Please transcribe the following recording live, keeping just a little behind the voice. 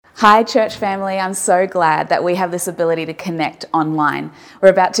Hi, church family. I'm so glad that we have this ability to connect online. We're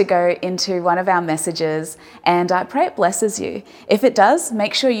about to go into one of our messages, and I pray it blesses you. If it does,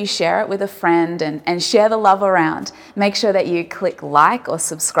 make sure you share it with a friend and share the love around. Make sure that you click like or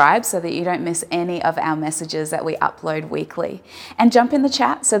subscribe so that you don't miss any of our messages that we upload weekly. And jump in the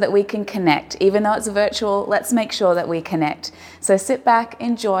chat so that we can connect. Even though it's virtual, let's make sure that we connect. So sit back,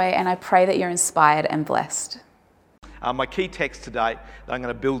 enjoy, and I pray that you're inspired and blessed. My key text today that I'm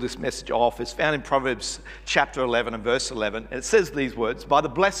going to build this message off is found in Proverbs chapter 11 and verse 11. And it says these words, "By the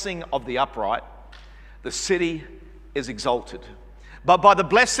blessing of the upright, the city is exalted." But by the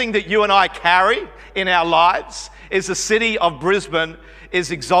blessing that you and I carry in our lives is the city of Brisbane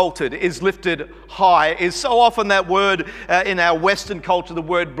is exalted, is lifted high. Is so often that word in our Western culture, the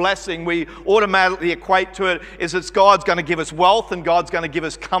word blessing, we automatically equate to it is it's God's going to give us wealth and God's going to give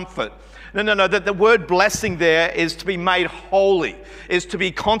us comfort. No. The word blessing there is to be made holy, is to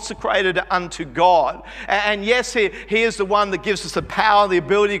be consecrated unto God. And yes, He is the one that gives us the power, the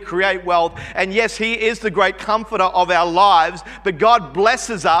ability to create wealth. And yes, He is the great comforter of our lives. But God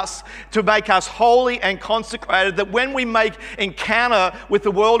blesses us to make us holy and consecrated, that when we make encounter with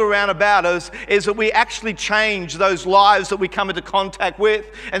the world around about us, is that we actually change those lives that we come into contact with.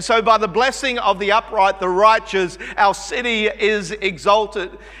 And so by the blessing of the upright, the righteous, our city is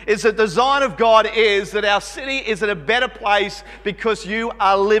exalted. Is that the design of God is that our city is in a better place because you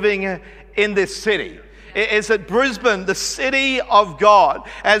are living in this city. Is that Brisbane, the city of God,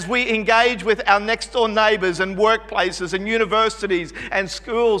 as we engage with our next door neighbours and workplaces and universities and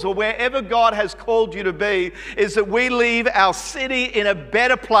schools or wherever God has called you to be, is that we leave our city in a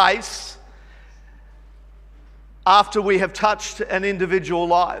better place after we have touched an individual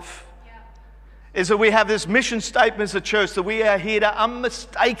life. Is that we have this mission statement as a church that we are here to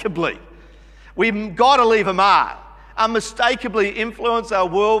unmistakably, we've got to leave a mark, unmistakably influence our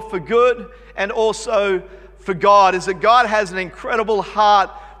world for good and also for God. Is that God has an incredible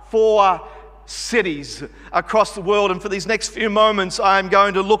heart for cities across the world. And for these next few moments, I'm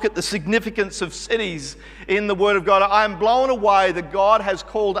going to look at the significance of cities in the Word of God. I'm blown away that God has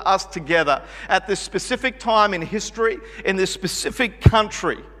called us together at this specific time in history, in this specific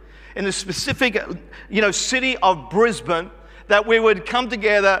country, in the specific, city of Brisbane, that we would come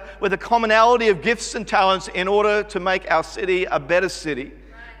together with a commonality of gifts and talents in order to make our city a better city,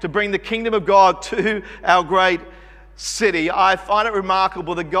 to bring the kingdom of God to our great city. I find it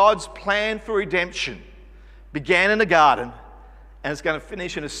remarkable that God's plan for redemption began in a garden and it's going to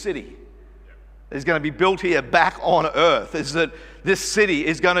finish in a city. It's going to be built here back on earth. Is that this city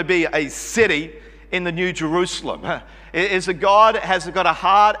is going to be a city in the New Jerusalem. Is that God has got a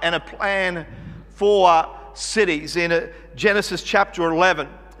heart and a plan for cities. In Genesis chapter 11,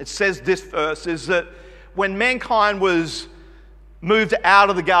 it says this verse, is that when mankind was moved out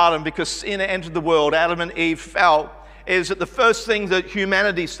of the garden because sin entered the world, Adam and Eve fell, is that the first thing that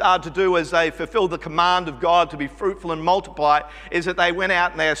humanity started to do as they fulfilled the command of God to be fruitful and multiply is that they went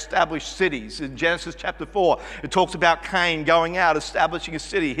out and they established cities. In Genesis chapter 4, it talks about Cain going out, establishing a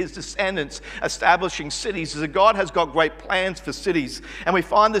city, his descendants establishing cities. As God has got great plans for cities. And we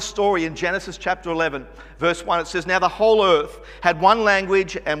find this story in Genesis chapter 11, verse 1. It says, "Now the whole earth had one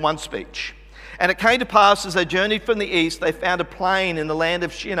language and one speech. And it came to pass as they journeyed from the east, they found a plain in the land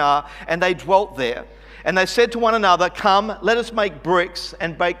of Shinar, and they dwelt there. And they said to one another, 'Come, let us make bricks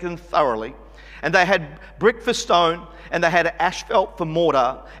and bake them thoroughly.' And they had brick for stone, and they had asphalt for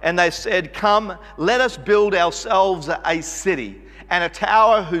mortar. And they said, 'Come, let us build ourselves a city, and a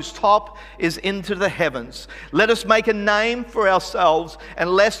tower whose top is into the heavens. Let us make a name for ourselves,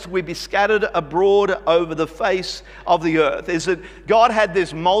 and lest we be scattered abroad over the face of the earth.'" Is that God had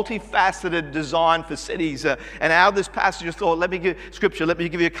this multifaceted design for cities. And out of this passage of thought, let me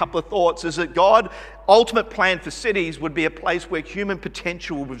give you a couple of thoughts. Is that God's ultimate plan for cities would be a place where human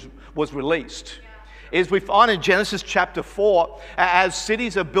potential was released. Is we find in Genesis chapter 4, as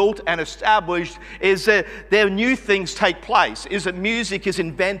cities are built and established, is that there new things take place. Is that music is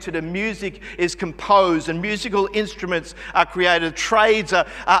invented and music is composed and musical instruments are created. Trades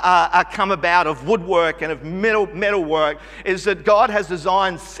are come about of woodwork and of metalwork. Is that God has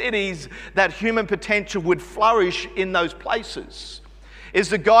designed cities that human potential would flourish in those places. Is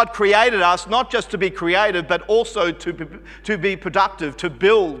that God created us not just to be creative, but also to be productive, to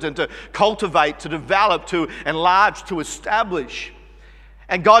build and to cultivate, to develop, to enlarge, to establish.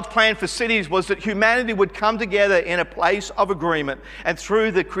 And God's plan for cities was that humanity would come together in a place of agreement, and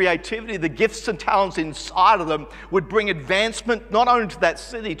through the creativity, the gifts and talents inside of them would bring advancement not only to that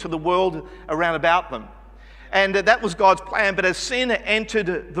city, to the world around about them. And that was God's plan. But as sin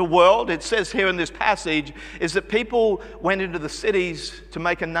entered the world, it says here in this passage, is that people went into the cities to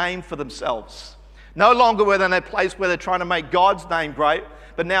make a name for themselves. No longer were they in a place where they're trying to make God's name great,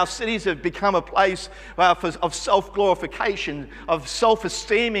 but now cities have become a place of self-glorification, of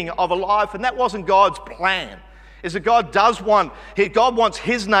self-esteeming of a life. And that wasn't God's plan. Is that God wants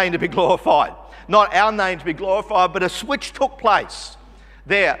His name to be glorified, not our name to be glorified. But a switch took place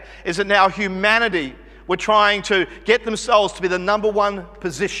there. Is that now humanity were trying to get themselves to be the number one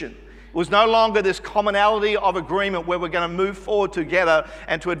position. It was no longer this commonality of agreement where we're going to move forward together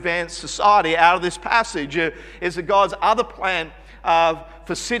and to advance society. Out of this passage is that God's other plan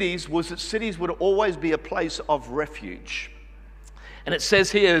for cities was that cities would always be a place of refuge. And it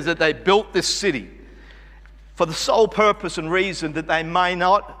says here is that they built this city for the sole purpose and reason that they may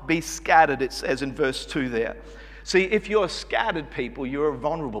not be scattered, it says in verse 2 there. See, if you're a scattered people, you're a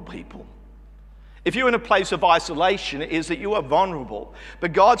vulnerable people. If you're in a place of isolation, it is that you are vulnerable.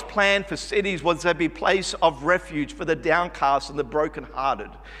 But God's plan for cities was to be a place of refuge for the downcast and the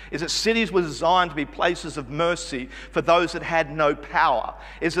brokenhearted. Is that cities were designed to be places of mercy for those that had no power.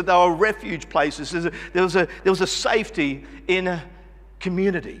 Is that they were refuge places. There was a safety in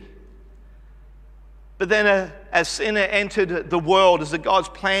community. But then as sin entered the world, as that God's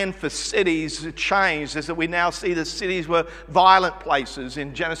plan for cities changed, as that we now see that cities were violent places.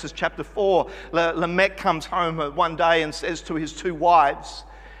 In Genesis chapter 4, Lamech comes home one day and says to his two wives,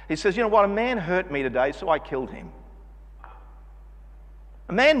 he says, you know what, a man hurt me today, so I killed him.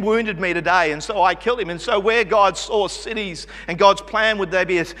 A man wounded me today, and so I killed him. And so where God saw cities and God's plan, would there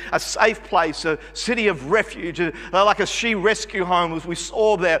be a safe place, a city of refuge, like a she rescue home, as we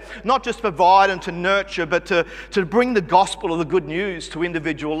saw there, not just to provide and to nurture, but to bring the gospel of the good news to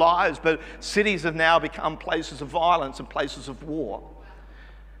individual lives. But cities have now become places of violence and places of war.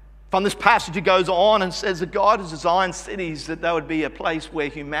 From this passage, it goes on and says that God has designed cities that they would be a place where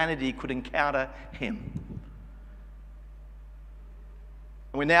humanity could encounter Him.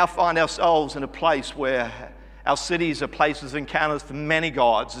 And we now find ourselves in a place where our cities are places of encounters for many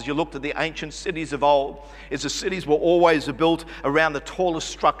gods. As you looked at the ancient cities of old, the cities were always built around the tallest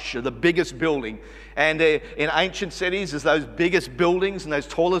structure, the biggest building. And in ancient cities, those biggest buildings and those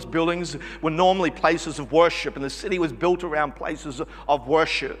tallest buildings were normally places of worship, and the city was built around places of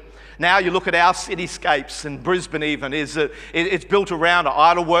worship. Now you look at our cityscapes in Brisbane even, it's built around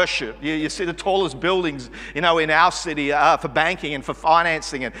idol worship. You see the tallest buildings, in our city for banking and for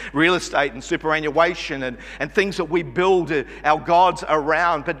financing and real estate and superannuation and things that we build our gods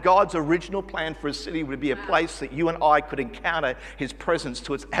around. But God's original plan for a city would be a place that you and I could encounter His presence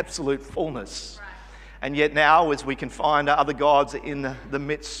to its absolute fullness. And yet now, as we can find other gods in the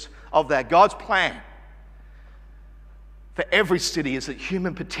midst of that, God's plan for every city is that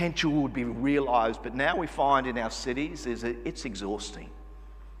human potential would be realized. But now we find in our cities is that it's exhausting.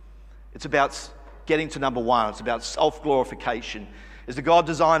 It's about getting to number one. It's about self-glorification. Is that God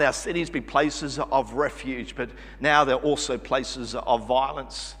designed our cities to be places of refuge, but now they're also places of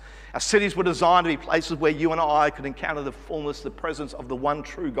violence. Our cities were designed to be places where you and I could encounter the fullness, the presence of the one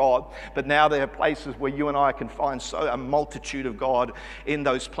true God. But now they are places where you and I can find a multitude of God in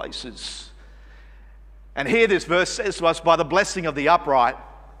those places. And here this verse says to us, by the blessing of the upright,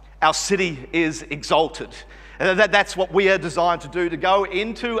 our city is exalted. And that's what we are designed to do, to go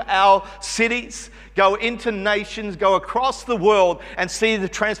into our cities, go into nations, go across the world and see the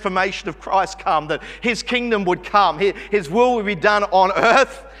transformation of Christ come, that His kingdom would come, His will would be done on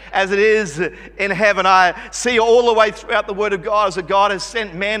earth as it is in heaven. I see all the way throughout the Word of God as that God has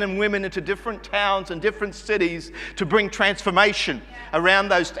sent men and women into different towns and different cities to bring transformation around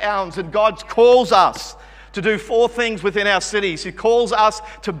those towns. And God calls us to do 4 things within our cities. He calls us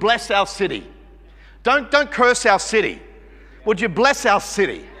to bless our city. Don't curse our city. Would you bless our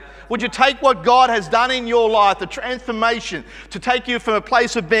city? Would you take what God has done in your life, the transformation, to take you from a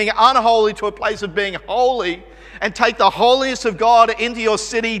place of being unholy to a place of being holy, and take the holiness of God into your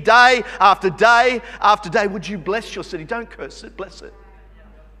city day after day after day? Would you bless your city? Don't curse it, bless it.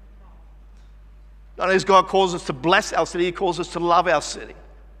 Not only does God calls us to bless our city, He calls us to love our city.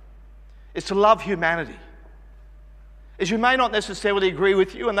 It's to love humanity. Is you may not necessarily agree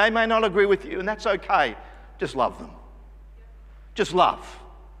with you, and they may not agree with you, and that's okay. Just love them. Just love.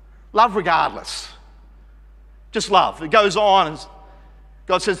 Love regardless. Just love. It goes on, and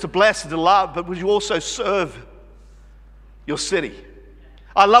God says to bless and to love, but would you also serve your city?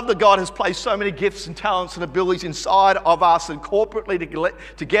 I love that God has placed so many gifts and talents and abilities inside of us and corporately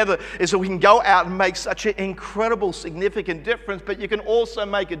together, is that we can go out and make such an incredible, significant difference, but you can also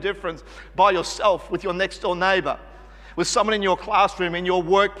make a difference by yourself with your next door neighbor. with someone in your classroom, in your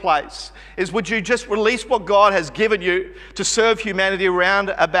workplace, is would you just release what God has given you to serve humanity around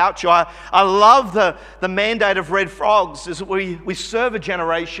about you? I love the mandate of Red Frogs, is that we serve a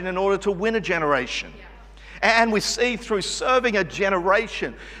generation in order to win a generation. And we see through serving a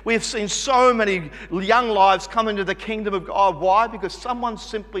generation, we have seen so many young lives come into the kingdom of God. Why? Because someone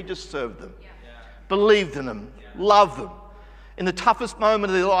simply just served them, believed in them, loved them. In the toughest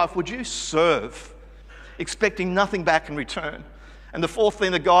moment of their life, would you serve, expecting nothing back in return? And the fourth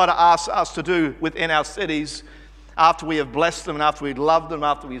thing that God asks us to do within our cities, after we have blessed them and after we've loved them,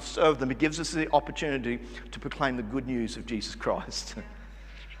 after we've served them, it gives us the opportunity to proclaim the good news of Jesus Christ.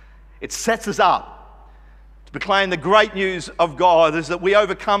 It sets us up to proclaim the great news of God, is that we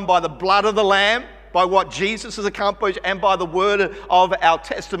overcome by the blood of the Lamb, by what Jesus has accomplished, and by the word of our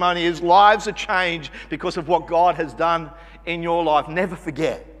testimony. His lives are changed because of what God has done in your life. Never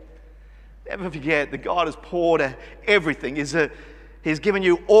forget that God has poured everything. He's given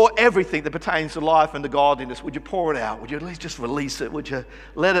you everything that pertains to life and to godliness. Would you pour it out? Would you at least just release it? Would you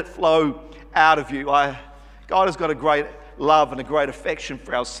let it flow out of you? God has got a great love and a great affection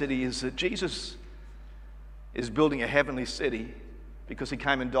for our city. Is that Jesus is building a heavenly city because he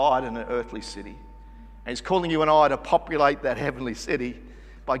came and died in an earthly city. And he's calling you and I to populate that heavenly city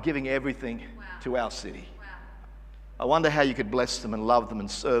by giving everything to our city. Wow. I wonder how you could bless them and love them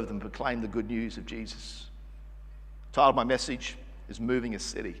and serve them, proclaim the good news of Jesus. The title of my message is Moving a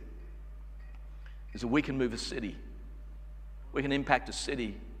City. Is that we can move a city. We can impact a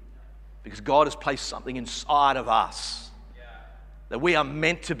city because God has placed something inside of us that we are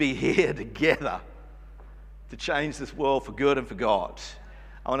meant to be here together to change this world for good and for God.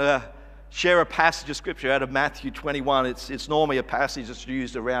 I want to share a passage of scripture out of Matthew 21. It's normally a passage that's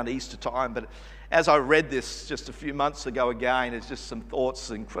used around Easter time, but as I read this just a few months ago again, it's just some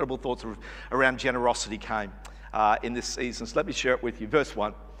thoughts, incredible thoughts around generosity came in this season. So let me share it with you. Verse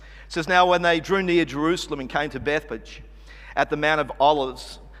 1. It says, "Now when they drew near Jerusalem and came to Bethphage at the Mount of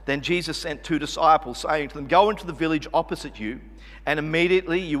Olives, then Jesus sent 2 disciples, saying to them, 'Go into the village opposite you, and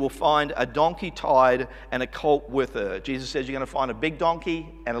immediately you will find a donkey tied and a colt with her.'" Jesus says you're going to find a big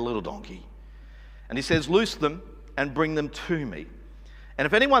donkey and a little donkey. And he says, "Loose them and bring them to me. And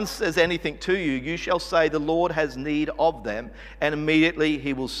if anyone says anything to you, you shall say, 'The Lord has need of them,' and immediately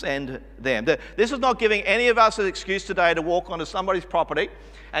he will send them." This is not giving any of us an excuse today to walk onto somebody's property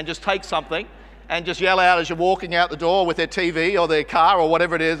and just take something and just yell out as you're walking out the door with their TV or their car or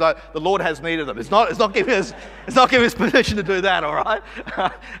whatever it is, like, "The Lord has need of them." It's not giving us permission to do that, all right?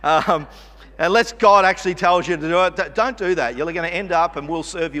 Unless God actually tells you to do it, don't do that. You're going to end up and we'll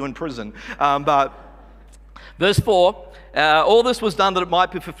serve you in prison. But verse 4, "All this was done that it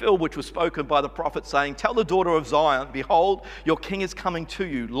might be fulfilled, which was spoken by the prophet, saying, 'Tell the daughter of Zion, behold, your king is coming to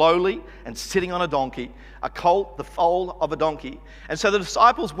you, lowly and sitting on a donkey, a colt, the foal of a donkey.' And so the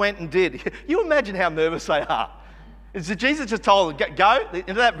disciples went and did." You imagine how nervous they are. So Jesus just told them, "Go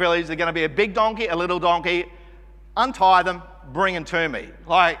into that village. There's going to be a big donkey, a little donkey. Untie them, bring them to me."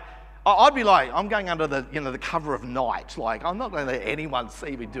 Like, I'd be like, I'm going under the cover of night. Like, I'm not going to let anyone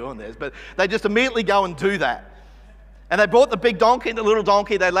see me doing this. But they just immediately go and do that. And they brought the big donkey and the little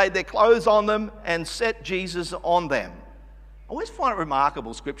donkey. They laid their clothes on them and set Jesus on them. I always find it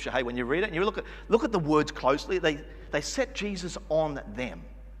remarkable, scripture, hey, when you read it and you look at the words closely, they set Jesus on them.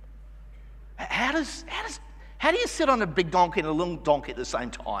 How do you sit on a big donkey and a little donkey at the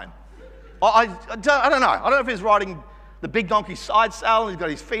same time? I don't know. I don't know if he's riding the big donkey side saddle and he's got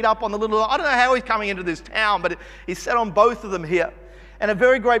his feet up on the little. I don't know how he's coming into this town, but he's set on both of them here. And a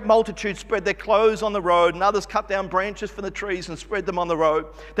very great multitude spread their clothes on the road, and others cut down branches from the trees and spread them on the road.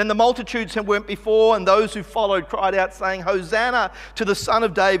 Then the multitudes who went before and those who followed cried out, saying, "Hosanna to the Son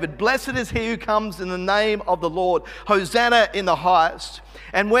of David. Blessed is he who comes in the name of the Lord. Hosanna in the highest."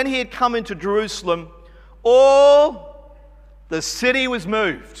 And when he had come into Jerusalem, all the city was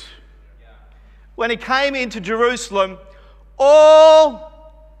moved. When he came into Jerusalem, all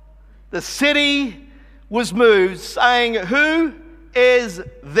the city was moved, saying, "Who is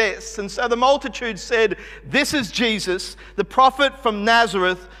this?" And so the multitude said, "This is Jesus, the prophet from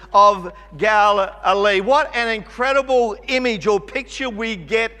Nazareth of Galilee." What an incredible image or picture we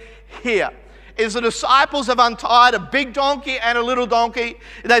get here. Is the disciples have untied a big donkey and a little donkey.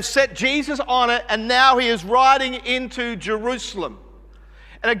 They've set Jesus on it, and now he is riding into Jerusalem.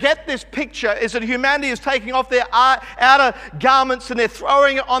 And I get this picture is that humanity is taking off their outer garments and they're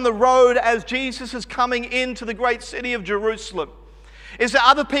throwing it on the road as Jesus is coming into the great city of Jerusalem. Is that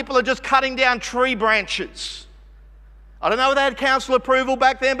other people are just cutting down tree branches. I don't know if they had council approval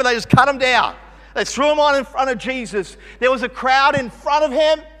back then, but they just cut them down. They threw them on in front of Jesus. There was a crowd in front of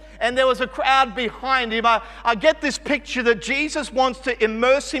him, and there was a crowd behind him. I get this picture that Jesus wants to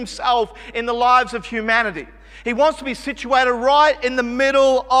immerse himself in the lives of humanity. He wants to be situated right in the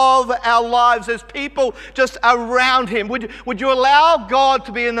middle of our lives. There's people just around him. Would you allow God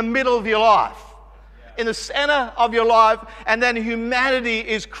to be in the middle of your life? In the center of your life, and then humanity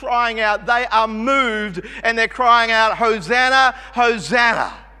is crying out. They are moved and they're crying out, Hosanna,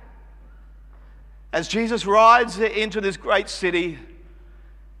 Hosanna. As Jesus rides into this great city,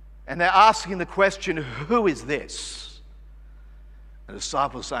 and they're asking the question, who is this? And the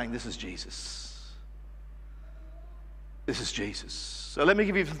disciples are saying, this is Jesus. This is Jesus. So let me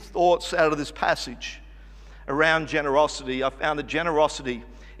give you some thoughts out of this passage around generosity. I found that generosity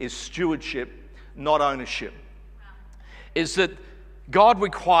is stewardship, not ownership. Is that God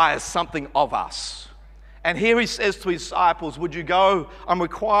requires something of us. And here he says to his disciples, would you go? I'm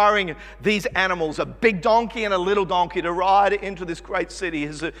requiring these animals, a big donkey and a little donkey, to ride into this great city.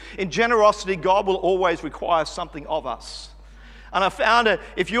 In generosity, God will always require something of us. And I found that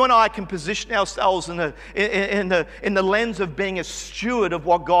if you and I can position ourselves in the lens of being a steward of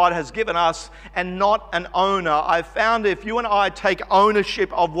what God has given us and not an owner, I found that if you and I take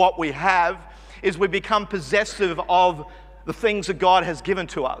ownership of what we have, is we become possessive of the things that God has given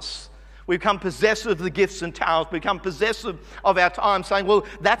to us. We become possessive of the gifts and talents. We become possessive of our time, saying, well,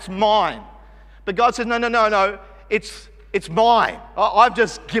 that's mine. But God says, no, it's mine. I've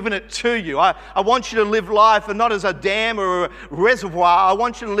just given it to you. I want you to live life and not as a dam or a reservoir. I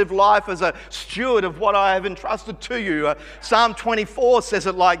want you to live life as a steward of what I have entrusted to you. Psalm 24 says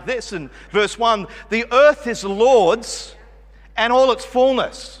it like this in verse 1, the earth is the Lord's and all its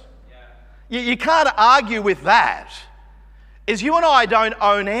fullness. You can't argue with that. Is you and I don't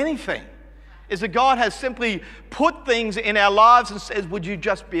own anything. Is that God has simply put things in our lives and says, would you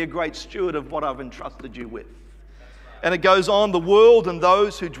just be a great steward of what I've entrusted you with? And it goes on, the world and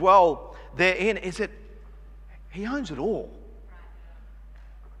those who dwell therein, he owns it all.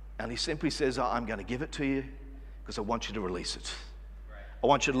 And he simply says, I'm going to give it to you because I want you to release it. I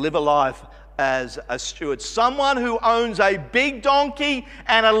want you to live a life as a steward. Someone who owns a big donkey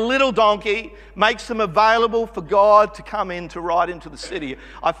and a little donkey makes them available for God to come in to ride into the city.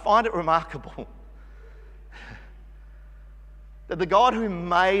 I find it remarkable that the God who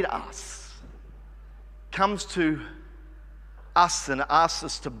made us comes to us and asks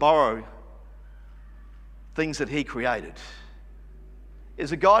us to borrow things that he created. Is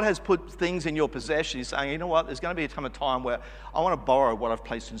that God has put things in your possession. He's saying, you know what, there's going to be a time where I want to borrow what I've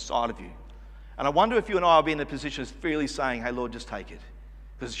placed inside of you. And I wonder if you and I will be in a position of freely saying, hey, Lord, just take it,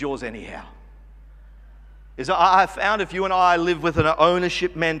 because it's yours anyhow. I found if you and I live with an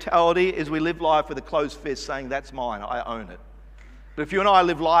ownership mentality, is we live life with a closed fist saying, that's mine, I own it. But if you and I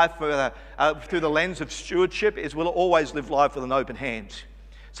live life through the lens of stewardship, is we'll always live life with an open hand.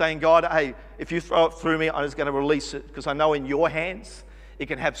 Saying, God, hey, if you throw it through me, I'm just going to release it, because I know in your hands, it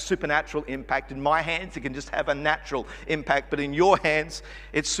can have supernatural impact. In my hands, it can just have a natural impact. But in your hands,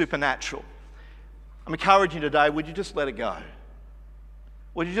 it's supernatural. I'm encouraging you today, would you just let it go?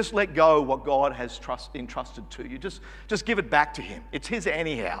 Would you just let go of what God has entrusted to you? Just give it back to him. It's his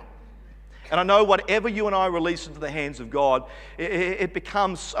anyhow. And I know whatever you and I release into the hands of God, it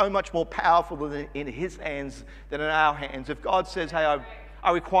becomes so much more powerful in his hands than in our hands. If God says, hey,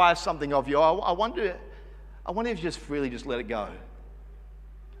 I require something of you, I wonder if you just freely just let it go.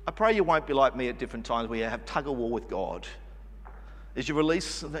 I pray you won't be like me at different times where you have tug of war with God. As you release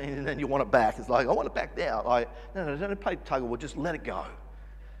something and then you want it back. It's like, I want it back now. No, don't play tug of war, just let it go.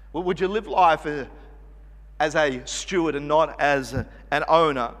 Well, would you live life as a steward and not as an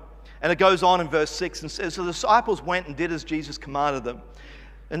owner? And it goes on in verse 6 and says, so the disciples went and did as Jesus commanded them.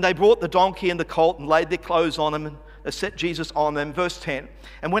 And they brought the donkey and the colt and laid their clothes on him and they set Jesus on them. Verse 10,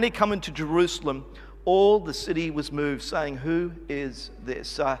 and when he come into Jerusalem, all the city was moved, saying, who is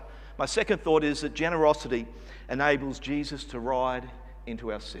this? My second thought is that generosity enables Jesus to ride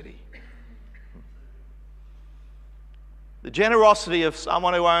into our city. The generosity of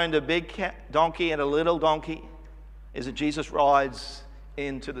someone who owned a big donkey and a little donkey is that Jesus rides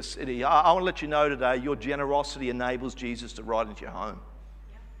into the city. I want to let you know today, your generosity enables Jesus to ride into your home.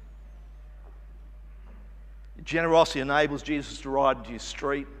 Your generosity enables Jesus to ride into your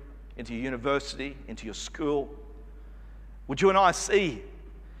street, into your university, into your school. What you and I see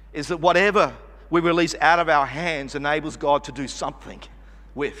is that whatever we release out of our hands enables God to do something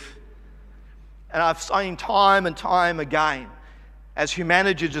with. And I've seen time and time again, as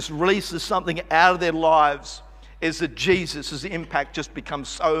humanity just releases something out of their lives, is that Jesus' impact just becomes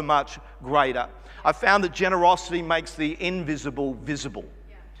so much greater. I found that generosity makes the invisible visible.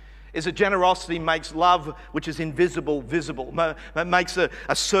 Is that generosity makes love, which is invisible, visible. It makes a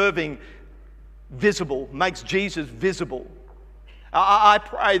serving visible, makes Jesus visible. I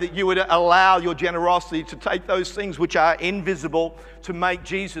pray that you would allow your generosity to take those things which are invisible to make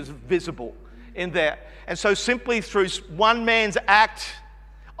Jesus visible in there. And so simply through one man's act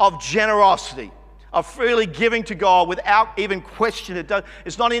of generosity, of freely giving to God without even question it.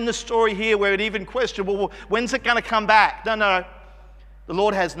 It's not in the story here where it even questioned, well, when's it going to come back? No. The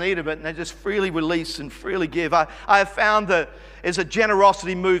Lord has need of it, and they just freely release and freely give. I have found that as a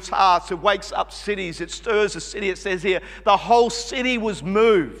generosity moves hearts, it wakes up cities, it stirs a city. It says here, the whole city was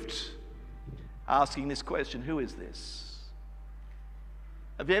moved. Asking this question, who is this?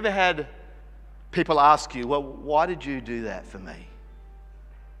 Have you ever had people ask you, well, why did you do that for me?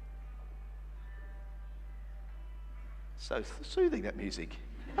 So soothing, that music.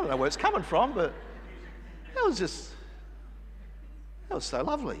 I don't know where it's coming from, but that was so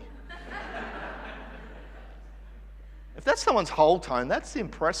lovely. If that's someone's whole tone, that's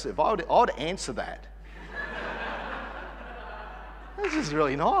impressive. I would answer that. This is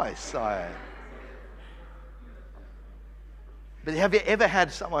really nice. But have you ever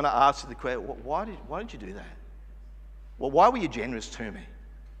had someone ask you the question, why did you do that? Well, why were you generous to me?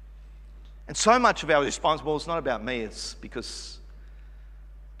 And so much of our response, well, it's not about me, it's because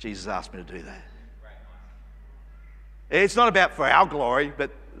Jesus asked me to do that. It's not about for our glory,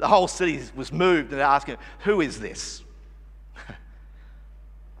 but the whole city was moved and asking, who is this?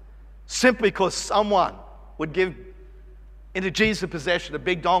 Simply because someone would give into Jesus' possession a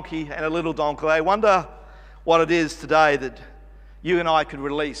big donkey and a little donkey. I wonder what it is today that you and I could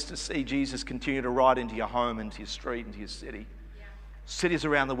release to see Jesus continue to ride into your home, into your street, into your city. Yeah. Cities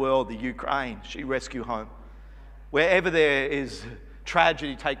around the world, the Ukraine, She Rescue Home. Wherever there is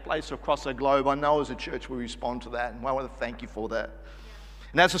tragedy take place across the globe, I know as a church we respond to that, and I want to thank you for that.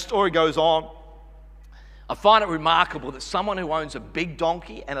 And as the story goes on, I find it remarkable that someone who owns a big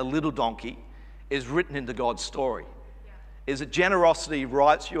donkey and a little donkey is written into God's story. Is that generosity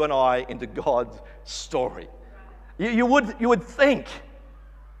writes you and I into God's story. You would think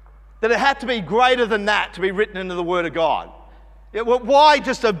that it had to be greater than that to be written into the Word of God. Why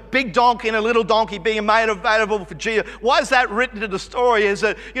just a big donkey and a little donkey being made available for Jesus? Why is that written into the story? Is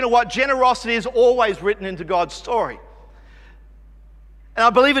that, you know what, generosity is always written into God's story. And I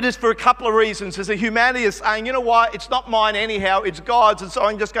believe it is for a couple of reasons. As a humanity is saying, you know what, it's not mine anyhow, it's God's, and so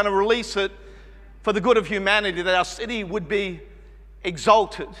I'm just going to release it for the good of humanity, that our city would be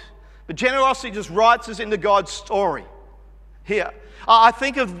exalted. But generosity just writes us into God's story here. I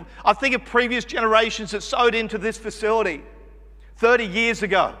think of previous generations that sowed into this facility 30 years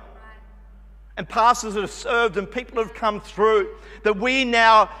ago. And pastors that have served and people that have come through, that we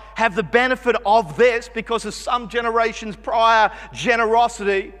now have the benefit of this because of some generations prior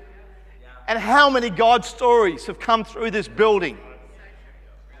generosity. And how many God stories have come through this building?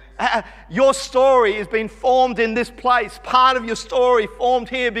 Your story has been formed in this place. Part of your story formed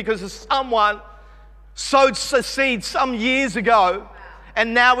here because of someone sowed seed some years ago,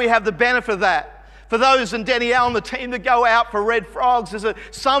 and now we have the benefit of that. For those and Danielle and the team that go out for Red Frogs, there's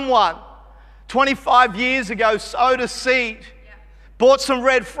someone 25 years ago sowed a seed, bought some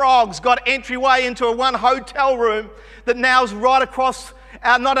Red Frogs, got entryway into one hotel room that now is right across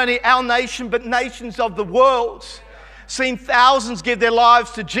not only our nation but nations of the world. Seen thousands give their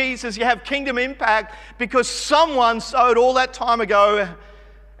lives to Jesus. You have kingdom impact because someone sowed all that time ago,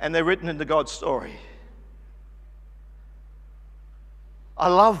 and they're written into God's story. I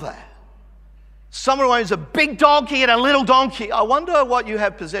love that. Someone who owns a big donkey and a little donkey. I wonder what you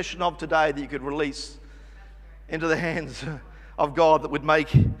have possession of today that you could release into the hands of God that would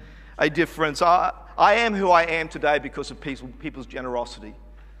make a difference. I am who I am today because of people's generosity.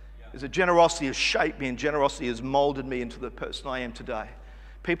 Is that generosity has shaped me and generosity has molded me into the person I am today.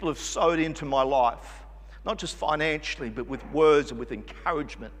 People have sowed into my life, not just financially, but with words and with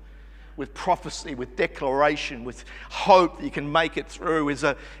encouragement, with prophecy, with declaration, with hope that you can make it through. Is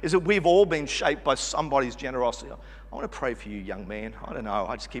that we've all been shaped by somebody's generosity. I want to pray for you, young man. I don't know,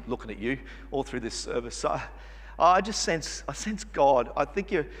 I just keep looking at you all through this service. I sense God. I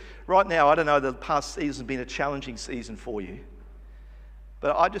think right now, I don't know, the past season has been a challenging season for you.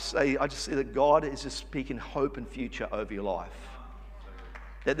 But I just see that God is just speaking hope and future over your life.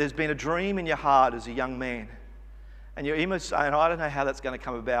 That there's been a dream in your heart as a young man. And you're even saying, I don't know how that's going to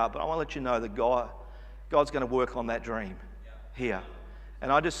come about, but I want to let you know that God's going to work on that dream here.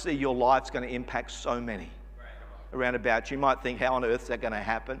 And I just see your life's going to impact so many around about you. You might think, how on earth is that going to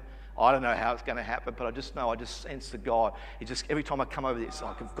happen? I don't know how it's going to happen, but I just sense that God, every time I come over this,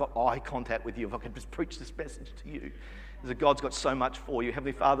 like I've got eye contact with you, if I can just preach this message to you, is that God's got so much for you.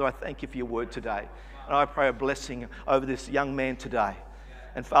 Heavenly Father, I thank you for your word today. And I pray a blessing over this young man today.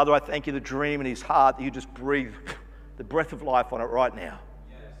 And Father, I thank you the dream in his heart that you just breathe the breath of life on it right now.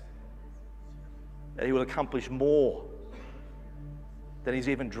 That he will accomplish more than he's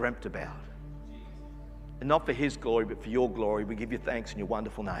even dreamt about. And not for his glory, but for your glory. We give you thanks in your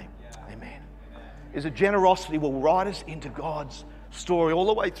wonderful name. Amen. Is that generosity will write us into God's story all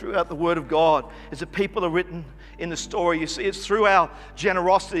the way throughout the Word of God. As the people are written in the story, you see, it's through our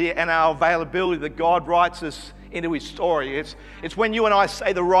generosity and our availability that God writes us into his story. It's when you and I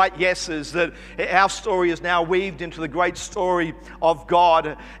say the right yeses that our story is now weaved into the great story of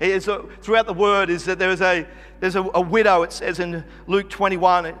God. Throughout the Word is that there's a widow, it says in Luke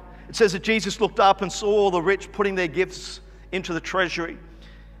 21, it says that Jesus looked up and saw all the rich putting their gifts into the treasury.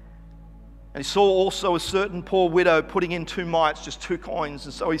 And he saw also a certain poor widow putting in 2 mites, just 2 coins.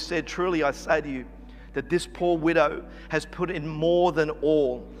 And so he said, truly I say to you that this poor widow has put in more than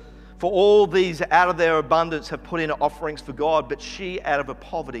all. For all these out of their abundance have put in offerings for God, but she out of her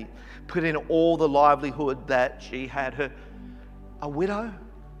poverty put in all the livelihood that she had. A widow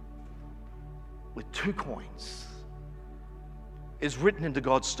with 2 coins is written into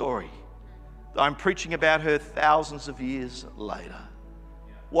God's story. I'm preaching about her thousands of years later.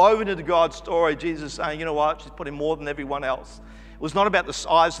 Woven into God's story, Jesus is saying, you know what, she's put in more than everyone else. It was not about the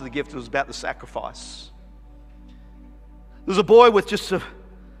size of the gift, it was about the sacrifice. There was a boy with just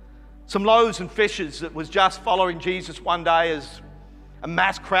some loaves and fishes that was just following Jesus one day as a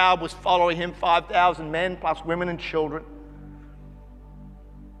mass crowd was following him, 5,000 men plus women and children.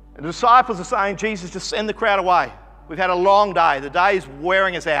 And the disciples are saying, Jesus, just send the crowd away. We've had a long day. The day is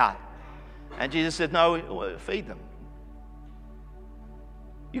wearing us out. And Jesus said, no, feed them.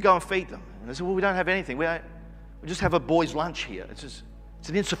 You go and feed them. And they said, well, we don't have anything. We just have a boy's lunch here. It's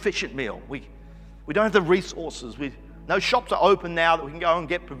an insufficient meal. We don't have the resources. No shops are open now that we can go and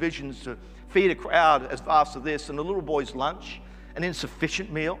get provisions to feed a crowd as vast as this. And the little boy's lunch, an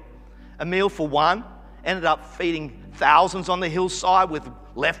insufficient meal, a meal for one, ended up feeding thousands on the hillside with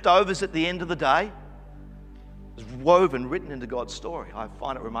leftovers at the end of the day. It's woven, written into God's story. I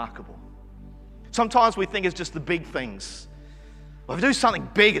find it remarkable. Sometimes we think it's just the big things. Well, if we do something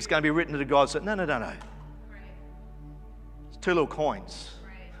big, it's going to be written into God's story. No. It's 2 little coins.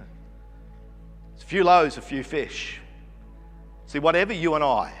 It's a few loaves, a few fish. See, whatever you and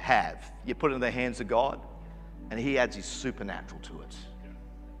I have, you put it in the hands of God, and he adds his supernatural to it.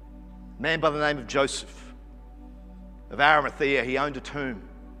 A man by the name of Joseph of Arimathea, he owned a tomb.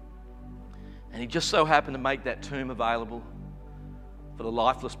 And he just so happened to make that tomb available for the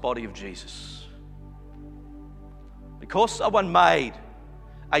lifeless body of Jesus. Because someone made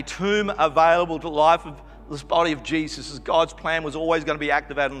a tomb available to the lifeless body of Jesus, as God's plan was always going to be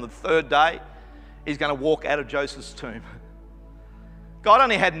activated on the 3rd day, he's going to walk out of Joseph's tomb. God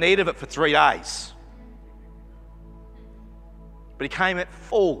only had need of it for 3 days. But he came at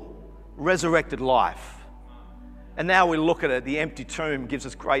full resurrected life. And now we look at it, the empty tomb gives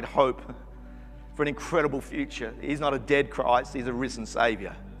us great hope for an incredible future. He's not a dead Christ, he's a risen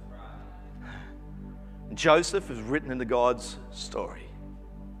Savior. Joseph is written into God's story.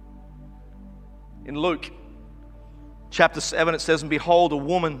 In Luke chapter 7, it says, and behold, a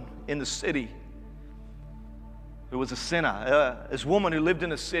woman in the city who was a sinner. This woman who lived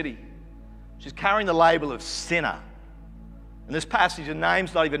in a city, she's carrying the label of sinner. In this passage, her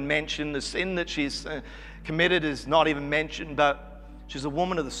name's not even mentioned. The sin that she's committed is not even mentioned, but she's a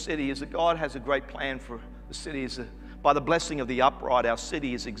woman of the city. Is that God has a great plan for the city. By the blessing of the upright, our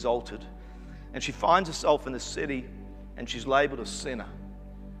city is exalted. And she finds herself in the city, and she's labeled a sinner.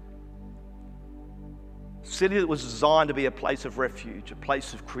 A city that was designed to be a place of refuge, a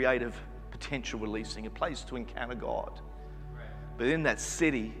place of creative potential releasing, a place to encounter God. But in that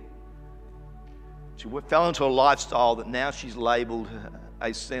city, she fell into a lifestyle that now she's labeled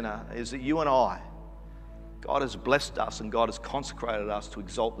a sinner. Is that you and I, God has blessed us and God has consecrated us to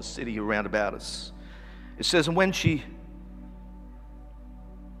exalt the city around about us. It says, and when she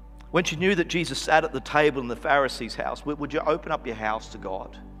knew that Jesus sat at the table in the Pharisee's house, would you open up your house to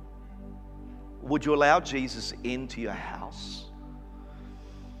God? Would you allow Jesus into your house?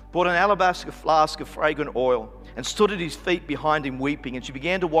 Brought an alabaster flask of fragrant oil and stood at his feet behind him weeping. And she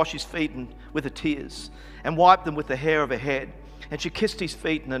began to wash his feet with her tears and wiped them with the hair of her head. And she kissed his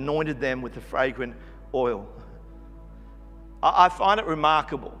feet and anointed them with the fragrant oil. I find it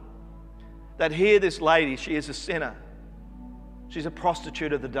remarkable that here this lady, she is a sinner. She's a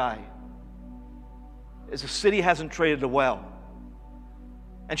prostitute of the day. As the city hasn't treated her well.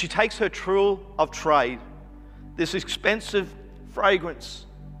 And she takes her tool of trade, this expensive fragrance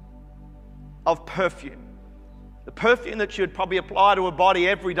of perfume, The perfume that she would probably apply to her body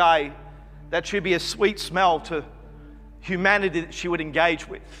every day, that should be a sweet smell to humanity that she would engage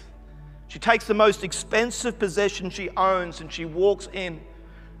with. She takes the most expensive possession she owns and she walks in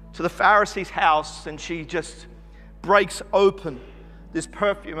to the Pharisee's house and she just breaks open this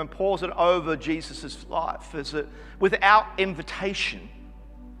perfume and pours it over Jesus' life without invitation.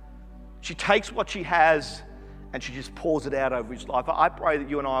 She takes what she has and she just pours it out over his life. I pray that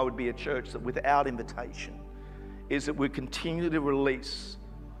you and I would be a church that without invitation is that we continue to release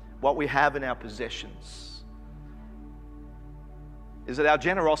what we have in our possessions. Is that our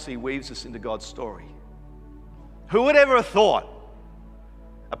generosity weaves us into God's story. Who would ever have thought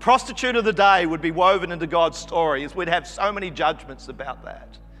a prostitute of the day would be woven into God's story? As we'd have so many judgments about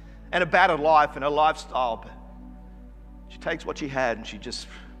that and about her life and her lifestyle. But she takes what she had and she just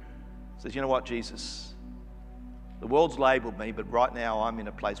says, you know what, Jesus, the world's labeled me, but right now I'm in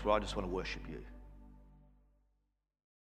a place where I just want to worship you.